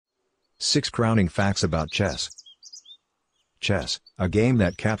6 Crowning Facts about Chess. Chess, a game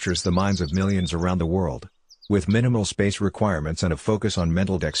that captures the minds of millions around the world. With minimal space requirements and a focus on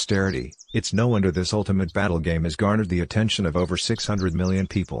mental dexterity, it's no wonder this ultimate battle game has garnered the attention of over 600 million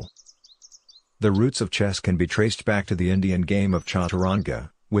people. The roots of chess can be traced back to the Indian game of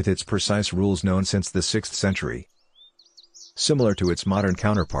chaturanga, with its precise rules known since the 6th century. Similar to its modern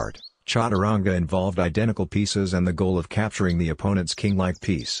counterpart, chaturanga involved identical pieces and the goal of capturing the opponent's king-like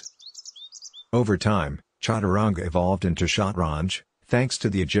piece. Over time, chaturanga evolved into shatranj, thanks to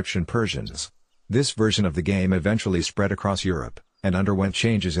the Egyptian Persians. This version of the game eventually spread across Europe, and underwent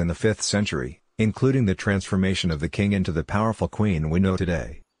changes in the 5th century, including the transformation of the king into the powerful queen we know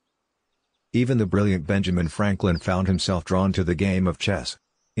today. Even the brilliant Benjamin Franklin found himself drawn to the game of chess.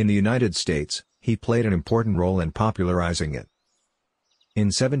 In the United States, he played an important role in popularizing it. In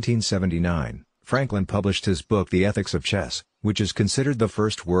 1779, Franklin published his book The Ethics of Chess, which is considered the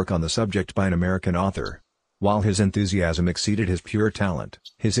first work on the subject by an American author. While his enthusiasm exceeded his pure talent,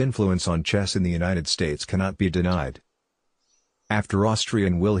 his influence on chess in the United States cannot be denied. After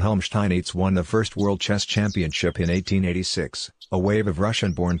Austrian Wilhelm Steinitz won the first World Chess Championship in 1886, a wave of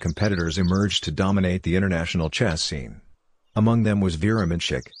Russian-born competitors emerged to dominate the international chess scene. Among them was Vera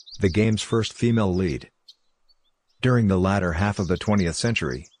Menchik, the game's first female lead. During the latter half of the 20th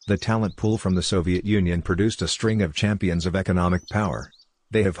century, the talent pool from the Soviet Union produced a string of champions of economic power.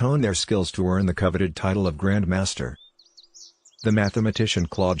 They have honed their skills to earn the coveted title of Grand Master. The mathematician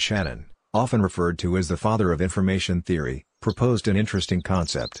Claude Shannon, often referred to as the father of information theory, proposed an interesting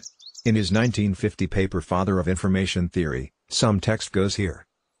concept. In his 1950 paper Father of Information Theory, some text goes here.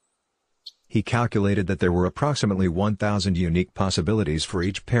 He calculated that there were approximately 1,000 unique possibilities for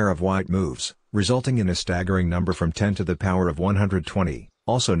each pair of white moves, resulting in a staggering number from 10 to the power of 120,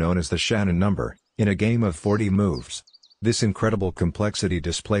 also known as the Shannon number, in a game of 40 moves. This incredible complexity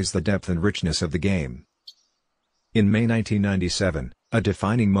displays the depth and richness of the game. In May 1997, a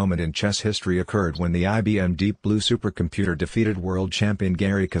defining moment in chess history occurred when the IBM Deep Blue supercomputer defeated world champion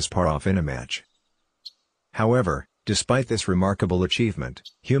Garry Kasparov in a match. However, despite this remarkable achievement,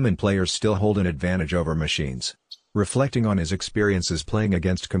 human players still hold an advantage over machines. Reflecting on his experiences playing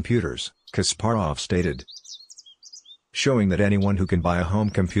against computers, Kasparov stated, "Showing that anyone who can buy a home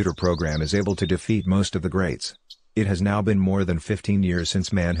computer program is able to defeat most of the greats. It has now been more than 15 years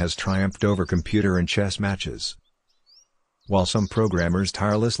since man has triumphed over computer and chess matches." While some programmers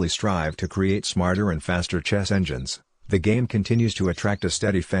tirelessly strive to create smarter and faster chess engines, the game continues to attract a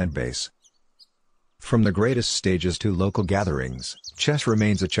steady fan base. From the greatest stages to local gatherings, chess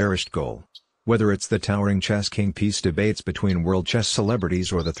remains a cherished goal. Whether it's the towering chess king peace debates between world chess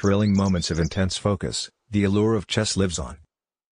celebrities or the thrilling moments of intense focus, the allure of chess lives on.